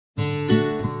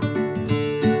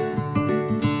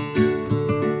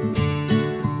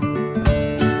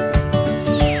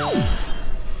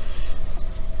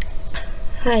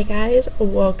Hi guys,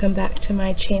 welcome back to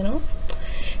my channel.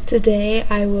 Today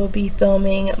I will be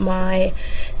filming my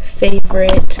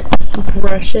favorite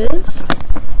brushes.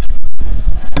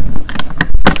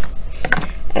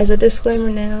 As a disclaimer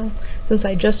now, since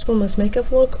I just filmed this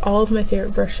makeup look, all of my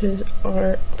favorite brushes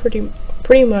are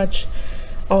pretty much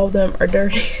all of them are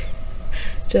dirty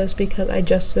just because I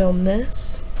just filmed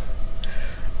this.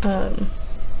 But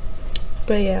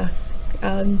yeah,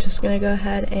 I'm just gonna go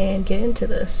ahead and get into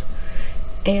this.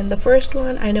 And the first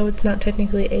one, I know it's not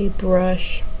technically a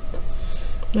brush,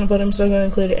 but I'm still going to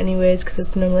include it anyways because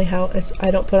it's normally how I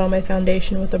don't put on my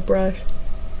foundation with a brush.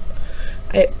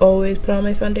 I always put on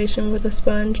my foundation with a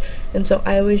sponge, and so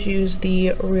I always use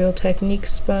the Real Technique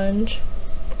sponge.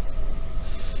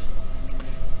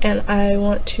 And I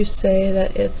want to say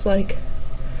that it's like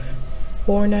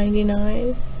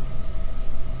 $4.99.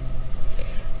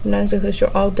 I'm not exactly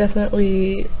sure. I'll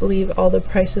definitely leave all the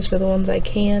prices for the ones I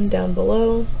can down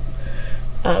below.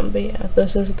 But yeah,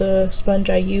 this is the sponge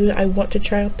I use. I want to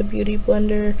try out the Beauty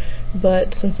Blender,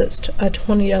 but since it's a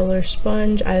 $20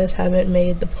 sponge, I just haven't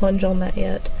made the plunge on that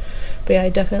yet. But yeah, I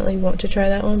definitely want to try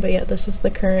that one. But yeah, this is my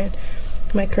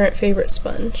current favorite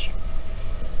sponge.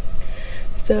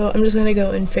 So I'm just gonna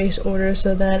go in face order.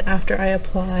 So then after I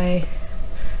apply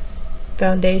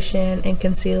foundation and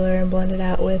concealer and blend it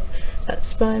out with that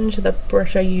sponge, the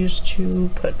brush I use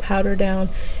to put powder down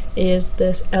is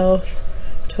this e.l.f.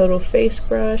 Total Face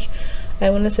brush. I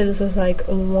want to say this is like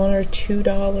 $1 or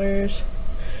 $2.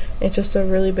 It's just a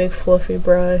really big fluffy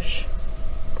brush.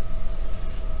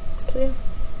 So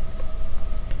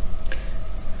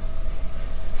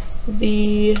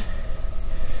yeah.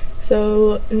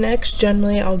 So next,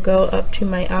 generally I'll go up to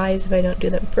my eyes if I don't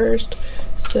do them first.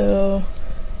 So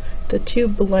the two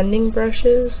blending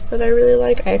brushes that I really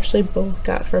like, I actually both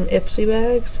got from Ipsy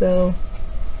bags. So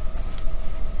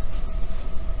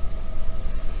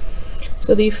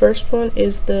the first one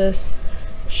is this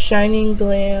Shining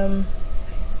Glam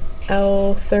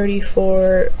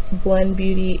L34 Blend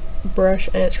Beauty brush,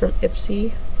 and it's from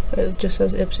Ipsy. It just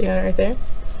says Ipsy on it right there.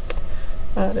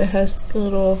 It has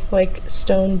little like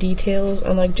stone details,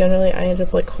 and like generally I end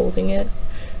up like holding it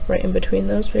right in between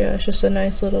those. But yeah, it's just a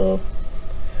nice little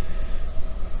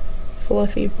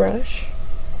fluffy brush.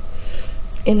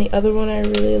 And the other one I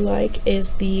really like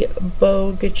is the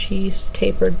Beau Gachis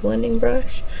tapered blending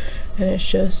brush, and it's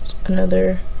just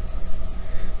another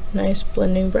nice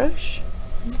blending brush.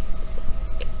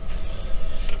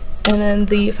 And then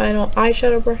the final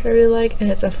eyeshadow brush I really like, and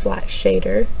it's a flat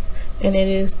shader, and it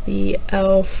is the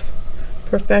e.l.f.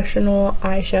 Professional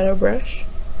eyeshadow brush,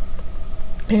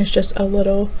 and it's just a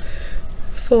little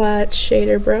flat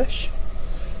shader brush.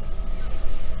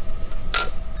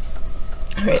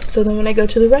 Alright, so then when I go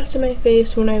to the rest of my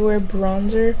face, when I wear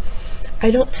bronzer,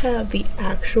 I don't have the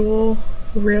actual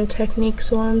Real Techniques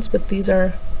ones, but these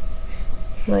are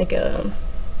like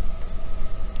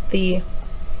the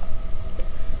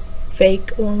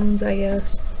fake ones, I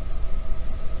guess.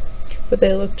 But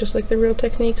they look just like the Real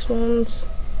Techniques ones,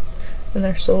 and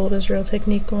they're sold as Real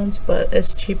Technique ones, but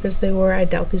as cheap as they were, I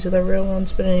doubt these are the real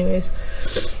ones. But anyways,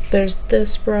 there's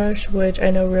this brush, which I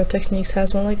know Real Techniques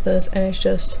has one like this, and it's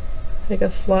just like a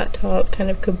flat top kind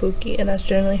of kabuki, and that's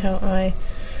generally how I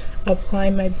apply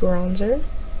my bronzer.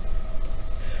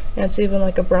 And it's even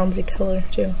like a bronzy color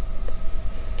too.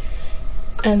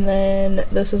 And then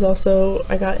this is also,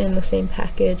 I got in the same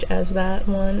package as that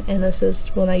one, and this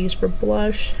is one I use for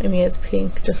blush. I mean, it's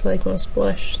pink just like most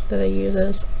blush that I use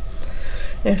is.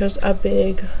 And it's just a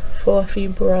big fluffy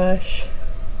brush.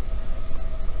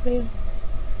 Yeah.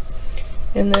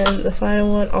 And then the final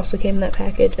one also came in that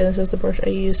package, and this is the brush I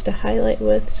use to highlight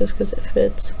with, just because it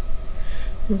fits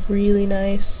really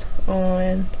nice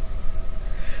on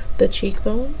the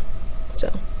cheekbone.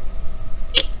 So,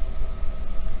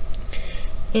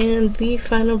 and the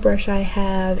final brush I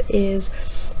have is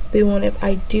the one if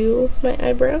I do my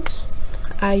eyebrows.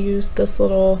 I use this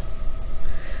little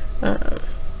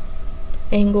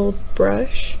angled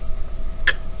brush.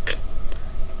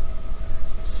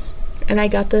 And I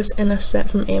got this in a set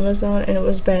from Amazon, and it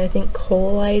was by I think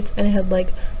Cololites, and it had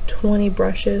like 20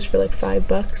 brushes for like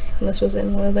 $5, and this was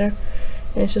in one of there.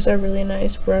 And it's just a really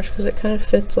nice brush because it kind of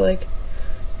fits like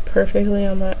perfectly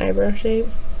on my eyebrow shape.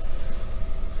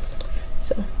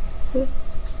 So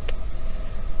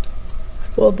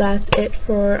well, that's it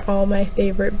for all my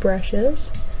favorite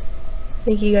brushes.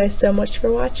 Thank you guys so much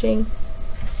for watching.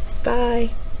 Bye.